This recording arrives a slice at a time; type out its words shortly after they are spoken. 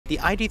The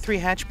ID.3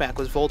 hatchback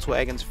was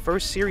Volkswagen's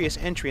first serious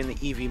entry in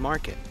the EV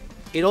market.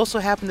 It also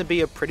happened to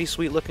be a pretty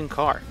sweet looking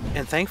car,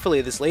 and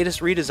thankfully this latest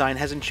redesign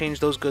hasn't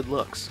changed those good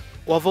looks.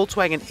 While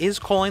Volkswagen is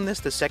calling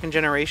this the second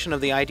generation of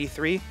the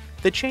ID.3,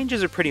 the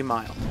changes are pretty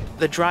mild.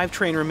 The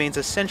drivetrain remains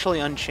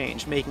essentially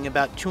unchanged, making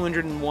about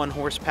 201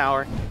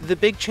 horsepower. The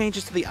big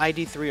changes to the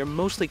ID.3 are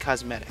mostly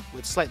cosmetic,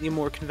 with slightly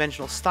more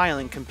conventional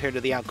styling compared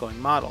to the outgoing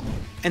model.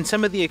 And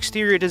some of the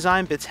exterior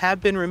design bits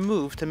have been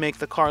removed to make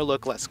the car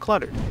look less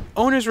cluttered.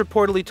 Owners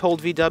reportedly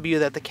told VW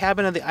that the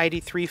cabin of the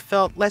ID.3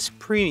 felt less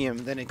premium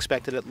than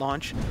expected at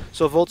launch,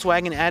 so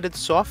Volkswagen added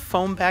soft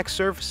foam back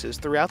surfaces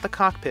throughout the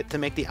cockpit to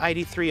make the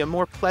ID.3 a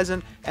more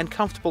pleasant and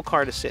comfortable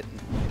car to sit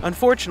in.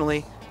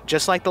 Unfortunately,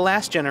 just like the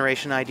last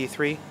generation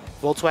ID.3,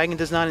 Volkswagen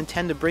does not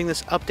intend to bring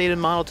this updated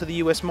model to the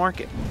US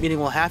market, meaning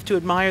we'll have to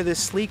admire this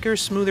sleeker,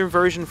 smoother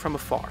version from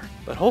afar.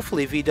 But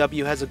hopefully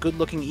VW has a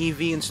good-looking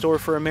EV in store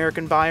for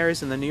American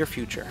buyers in the near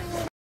future.